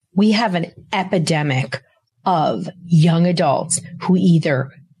We have an epidemic of young adults who either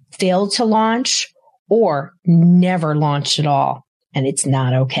failed to launch or never launched at all. And it's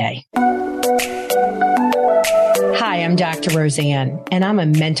not okay. Hi, I'm Dr. Roseanne, and I'm a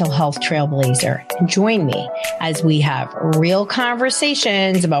mental health trailblazer. And join me as we have real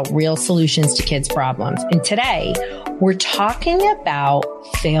conversations about real solutions to kids' problems. And today, we're talking about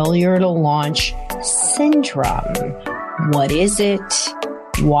failure to launch syndrome. What is it?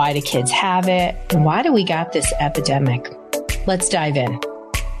 Why do kids have it? And why do we got this epidemic? Let's dive in.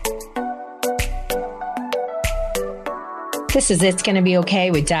 This is It's Gonna Be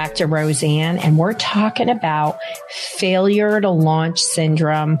Okay with Dr. Roseanne, and we're talking about failure to launch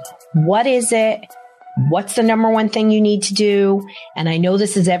syndrome. What is it? What's the number one thing you need to do? And I know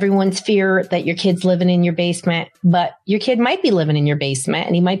this is everyone's fear that your kid's living in your basement, but your kid might be living in your basement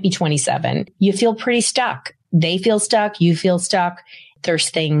and he might be 27. You feel pretty stuck. They feel stuck. You feel stuck.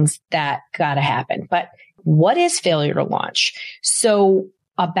 There's things that gotta happen. But what is failure to launch? So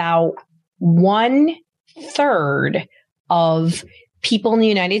about 1/3 of people in the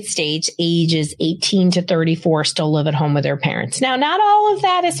United States ages 18 to 34 still live at home with their parents. Now, not all of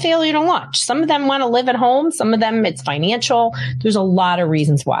that is failure to launch. Some of them want to live at home. Some of them it's financial. There's a lot of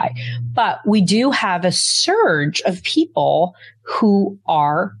reasons why. But we do have a surge of people who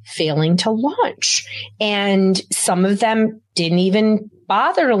are failing to launch. And some of them didn't even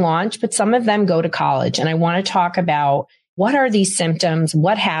bother to launch, but some of them go to college. And I want to talk about what are these symptoms?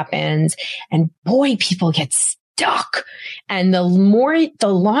 What happens? And boy, people get stuck. And the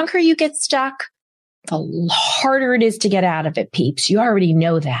longer you get stuck, the harder it is to get out of it, peeps. You already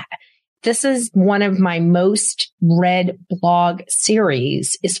know that. This is one of my most read blog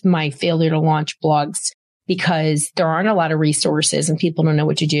series, is my failure to launch blogs, because there aren't a lot of resources and people don't know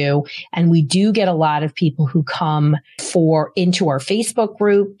what to do. And we do get a lot of people who come into our Facebook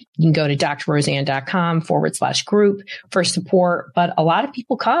group. You can go to drroseanne.com/group for support. But a lot of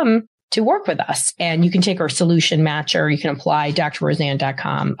people come to work with us, and you can take our solution matcher. You can apply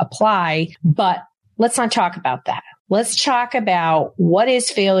drroseanne.com, apply, but let's not talk about that. Let's talk about what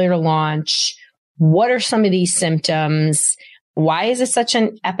is failure to launch. What are some of these symptoms? Why is it such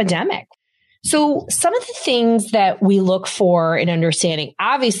an epidemic? So some of the things that we look for in understanding,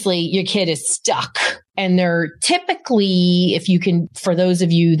 obviously your kid is stuck, and they're typically, for those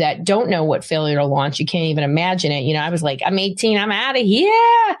of you that don't know what failure to launch, you can't even imagine it. I was like, I'm 18, I'm out of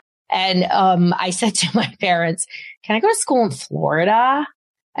here. And I said to my parents, can I go to school in Florida?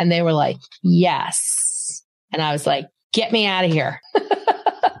 And they were like, yes. And I was like, get me out of here.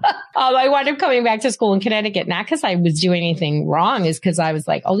 I wound up coming back to school in Connecticut, not because I was doing anything wrong, is because I was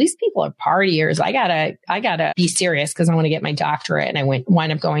like, oh, these people are partiers. I gotta be serious because I want to get my doctorate. And I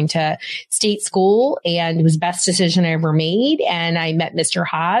wind up going to state school, and it was the best decision I ever made. And I met Mr.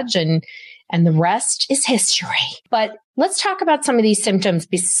 Hodge, and the rest is history. But let's talk about some of these symptoms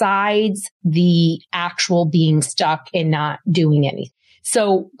besides the actual being stuck and not doing anything.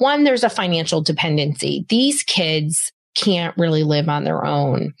 So one, there's a financial dependency. These kids can't really live on their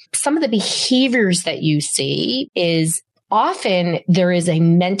own. Some of the behaviors that you see is often there is a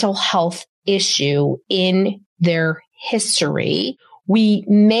mental health issue in their history. We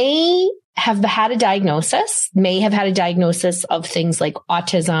may have had a diagnosis of things like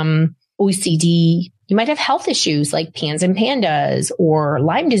autism, OCD. You might have health issues like PANS and PANDAS or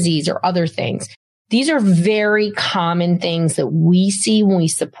Lyme disease or other things. These are very common things that we see when we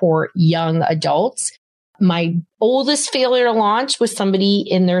support young adults. My oldest failure to launch was somebody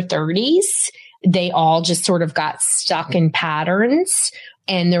in their 30s. They all just sort of got stuck in patterns.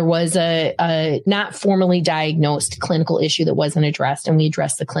 And there was a not formally diagnosed clinical issue that wasn't addressed. And we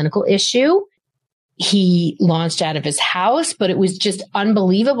addressed the clinical issue. He launched out of his house, but it was just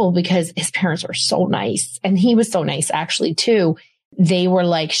unbelievable because his parents were so nice. And he was so nice actually too. They were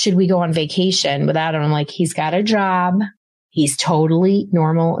like, should we go on vacation without him? I'm like, he's got a job. He's totally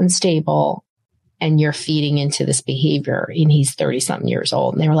normal and stable. And you're feeding into this behavior, and he's 30-something years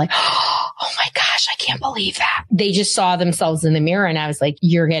old. And they were like, oh my gosh, I can't believe that. They just saw themselves in the mirror. And I was like,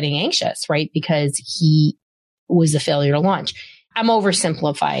 you're getting anxious, right? Because he was a failure to launch. I'm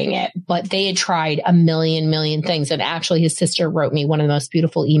oversimplifying it, but they had tried a million things. And actually his sister wrote me one of the most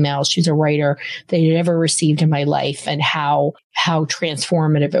beautiful emails. She's a writer that I had ever received in my life, and how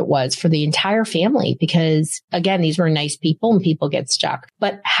transformative it was for the entire family. Because again, these were nice people and people get stuck,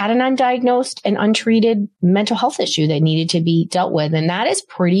 but had an undiagnosed and untreated mental health issue that needed to be dealt with. And that is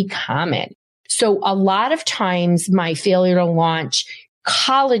pretty common. So a lot of times my failure to launch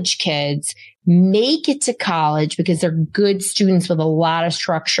college kids make it to college because they're good students with a lot of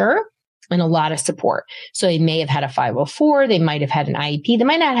structure. and a lot of support. So they may have had a 504. They might have had an IEP. They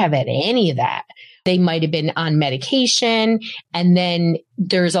might not have had any of that. They might have been on medication. And then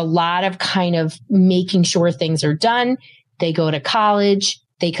there's a lot of kind of making sure things are done. They go to college.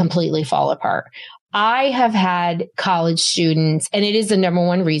 They completely fall apart. I have had college students, and it is the number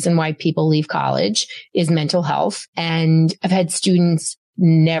one reason why people leave college is mental health. And I've had students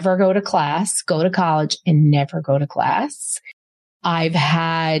never go to class, go to college and never go to class. I've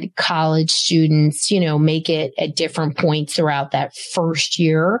had college students, make it at different points throughout that first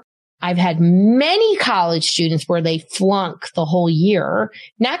year. I've had many college students where they flunk the whole year,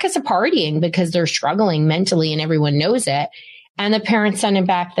 not because of partying, because they're struggling mentally and everyone knows it. And the parents send them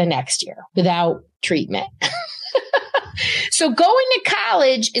back the next year without treatment. So going to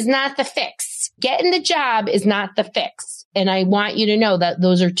college is not the fix. Getting the job is not the fix. And I want you to know that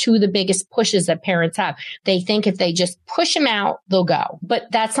those are two of the biggest pushes that parents have. They think if they just push them out, they'll go. But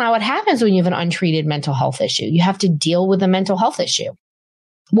that's not what happens when you have an untreated mental health issue. You have to deal with a mental health issue.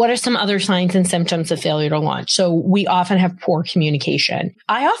 What are some other signs and symptoms of failure to launch? So we often have poor communication.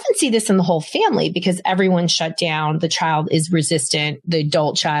 I often see this in the whole family because everyone's shut down. The child is resistant, the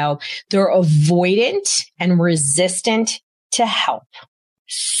adult child. They're avoidant and resistant to help.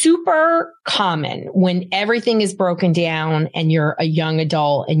 Super common when everything is broken down and you're a young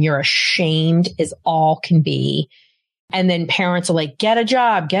adult and you're ashamed as all can be. And then parents are like, get a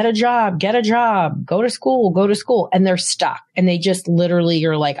job, get a job, get a job, go to school. And they're stuck. And they just literally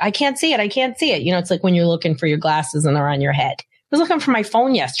are like, I can't see it. I can't see it. It's like when you're looking for your glasses and they're on your head. I was looking for my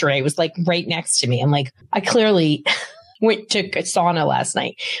phone yesterday. It was like right next to me. I'm like, I clearly went to a sauna last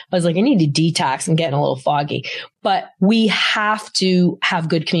night. I was like, I need to detox. I'm getting a little foggy. But we have to have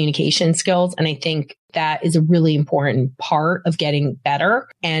good communication skills. And I think that is a really important part of getting better.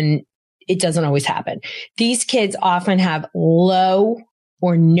 And it doesn't always happen. These kids often have low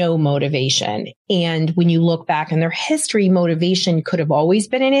or no motivation. And when you look back in their history, motivation could have always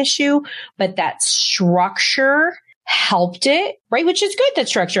been an issue, but that structure helped it, right? Which is good that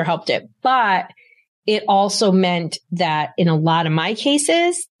structure helped it. But it also meant that in a lot of my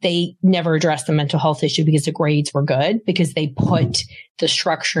cases, they never addressed the mental health issue because the grades were good, because they put the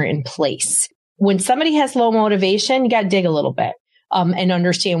structure in place. When somebody has low motivation, you got to dig a little bit. And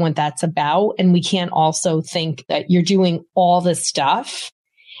understand what that's about. And we can't also think that you're doing all this stuff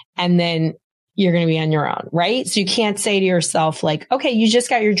and then you're going to be on your own, right? So you can't say to yourself like, okay, you just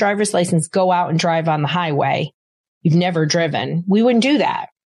got your driver's license, go out and drive on the highway. You've never driven. We wouldn't do that.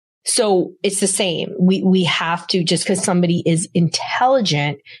 So it's the same. We have to, just because somebody is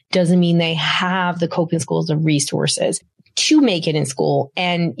intelligent doesn't mean they have the coping skills and resources to make it in school.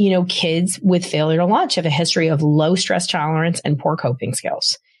 And, kids with failure to launch have a history of low stress tolerance and poor coping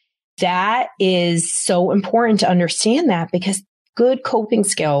skills. That is so important to understand that, because good coping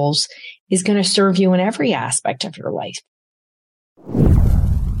skills is going to serve you in every aspect of your life.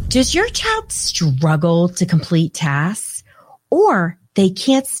 Does your child struggle to complete tasks, or they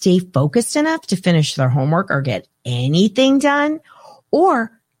can't stay focused enough to finish their homework or get anything done?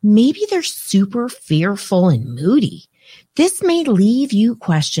 Or maybe they're super fearful and moody. This may leave you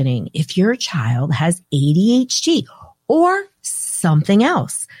questioning if your child has ADHD or something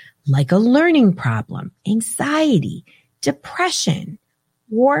else, like a learning problem, anxiety, depression,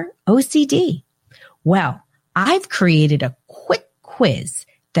 or OCD. Well, I've created a quick quiz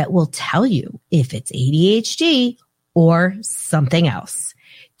that will tell you if it's ADHD or something else.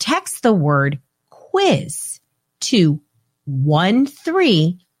 Text the word quiz to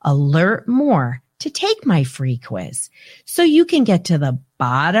 13AlertMore to take my free quiz so you can get to the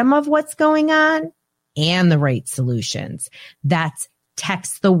bottom of what's going on and the right solutions. That's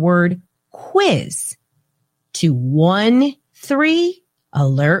text the word quiz to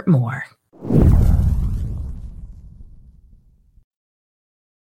 13AlertMore.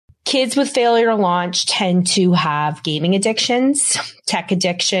 Kids with failure to launch tend to have gaming addictions, tech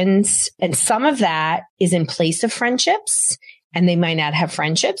addictions, and some of that is in place of friendships. And they might not have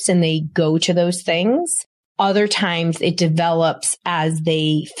friendships and they go to those things. Other times it develops as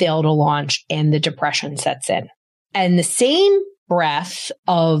they fail to launch and the depression sets in. And the same breath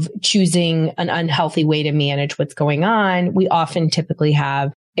of choosing an unhealthy way to manage what's going on, we often typically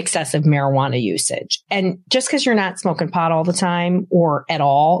have excessive marijuana usage. And just because you're not smoking pot all the time or at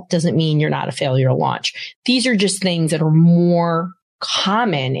all doesn't mean you're not a failure to launch. These are just things that are more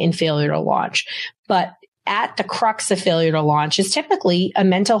common in failure to launch. But at the crux of failure to launch is typically a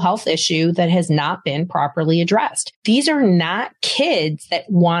mental health issue that has not been properly addressed. These are not kids that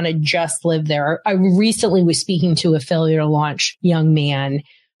want to just live there. I recently was speaking to a failure to launch young man.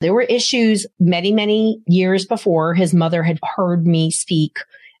 There were issues many, many years before. His mother had heard me speak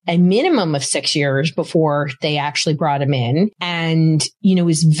a minimum of 6 years before they actually brought him in. And, it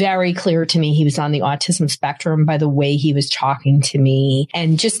was very clear to me he was on the autism spectrum by the way he was talking to me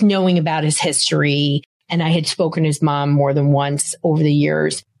and just knowing about his history. And I had spoken to his mom more than once over the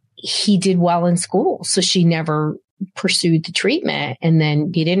years. He did well in school, so she never pursued the treatment, and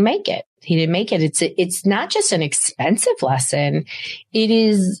then he didn't make it. It's not just an expensive lesson. It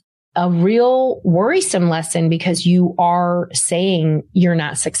is a real worrisome lesson because you are saying you're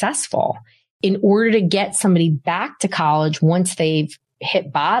not successful. In order to get somebody back to college once they've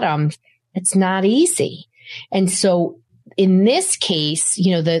hit bottom, it's not easy. And so in this case,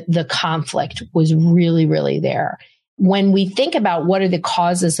 the conflict was really, really there. When we think about what are the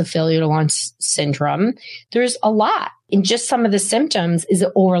causes of failure to launch syndrome, there's a lot. And just some of the symptoms is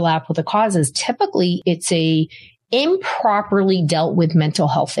an overlap with the causes. Typically, it's a improperly dealt with mental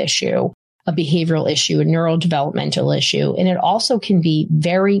health issue, a behavioral issue, a neurodevelopmental issue. And it also can be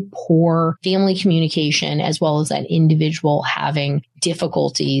very poor family communication, as well as that individual having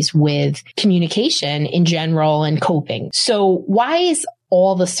difficulties with communication in general and coping. So why is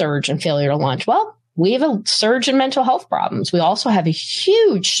all the surge in failure to launch? Well, we have a surge in mental health problems. We also have a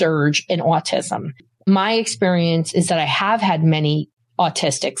huge surge in autism. My experience is that I have had many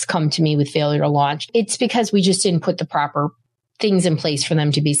autistics come to me with failure to launch. It's because we just didn't put the proper things in place for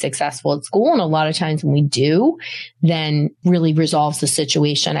them to be successful at school. And a lot of times when we do, then really resolves the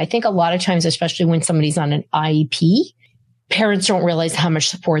situation. I think a lot of times, especially when somebody's on an IEP, parents don't realize how much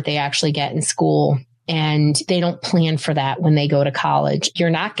support they actually get in school. And they don't plan for that when they go to college.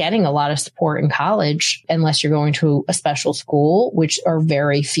 You're not getting a lot of support in college unless you're going to a special school, which are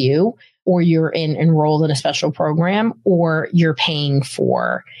very few, or you're enrolled in a special program, or you're paying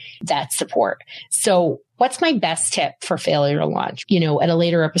for that support. So what's my best tip for failure to launch? At a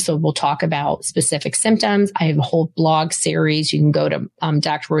later episode, we'll talk about specific symptoms. I have a whole blog series. You can go to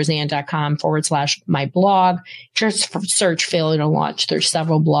drroseanne.com/my blog. Just search failure to launch. There's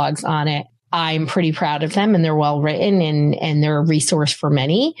several blogs on it. I'm pretty proud of them, and they're well written, and they're a resource for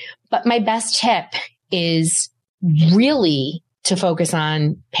many. But my best tip is really to focus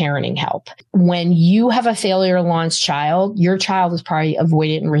on parenting help. When you have a failure to launch child, your child is probably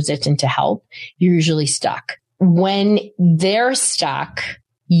avoidant and resistant to help. You're usually stuck. When they're stuck,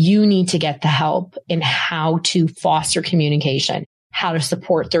 you need to get the help in how to foster communication, how to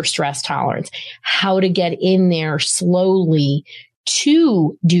support their stress tolerance, how to get in there slowly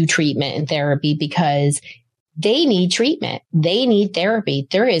to do treatment and therapy, because they need treatment. They need therapy.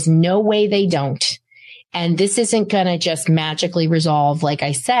 There is no way they don't. And this isn't going to just magically resolve, like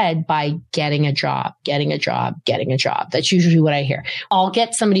I said, by getting a job. That's usually what I hear. I'll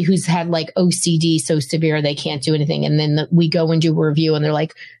get somebody who's had like OCD so severe they can't do anything. And then we go and do a review and they're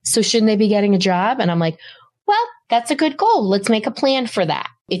like, so shouldn't they be getting a job? And I'm like, well, that's a good goal. Let's make a plan for that.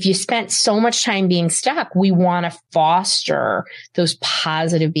 If you spent so much time being stuck, we want to foster those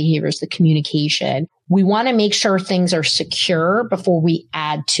positive behaviors, the communication. We want to make sure things are secure before we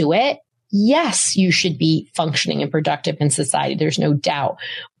add to it. Yes, you should be functioning and productive in society. There's no doubt.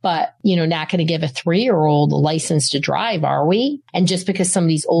 But, not going to give a 3-year-old a license to drive, are we? And just because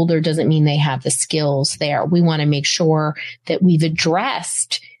somebody's older doesn't mean they have the skills there. We want to make sure that we've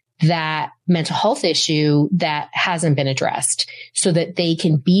addressed that mental health issue that hasn't been addressed so that they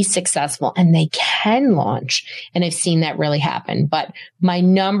can be successful and they can launch. And I've seen that really happen. But my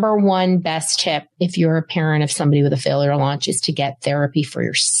number one best tip, if you're a parent of somebody with a failure to launch, is to get therapy for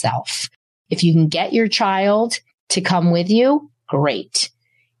yourself. If you can get your child to come with you, great.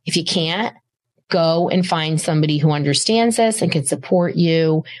 If you can't, go and find somebody who understands this and can support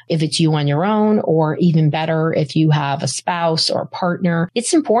you if it's you on your own, or even better, if you have a spouse or a partner.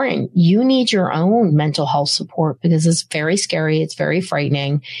 It's important. You need your own mental health support because it's very scary. It's very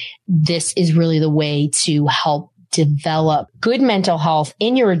frightening. This is really the way to help develop good mental health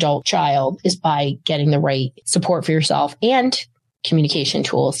in your adult child, is by getting the right support for yourself and communication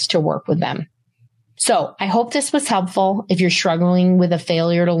tools to work with them. So I hope this was helpful. If you're struggling with a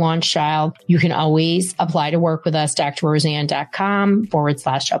failure to launch child, you can always apply to work with us,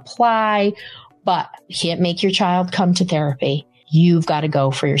 drroseanne.com/apply. But you can't make your child come to therapy. You've got to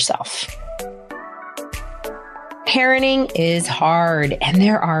go for yourself. Parenting is hard and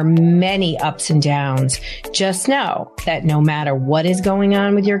there are many ups and downs. Just know that no matter what is going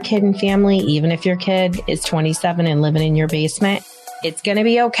on with your kid and family, even if your kid is 27 and living in your basement, it's going to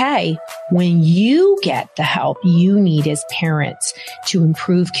be okay when you get the help you need as parents to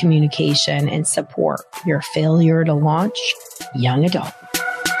improve communication and support your failure to launch young adult.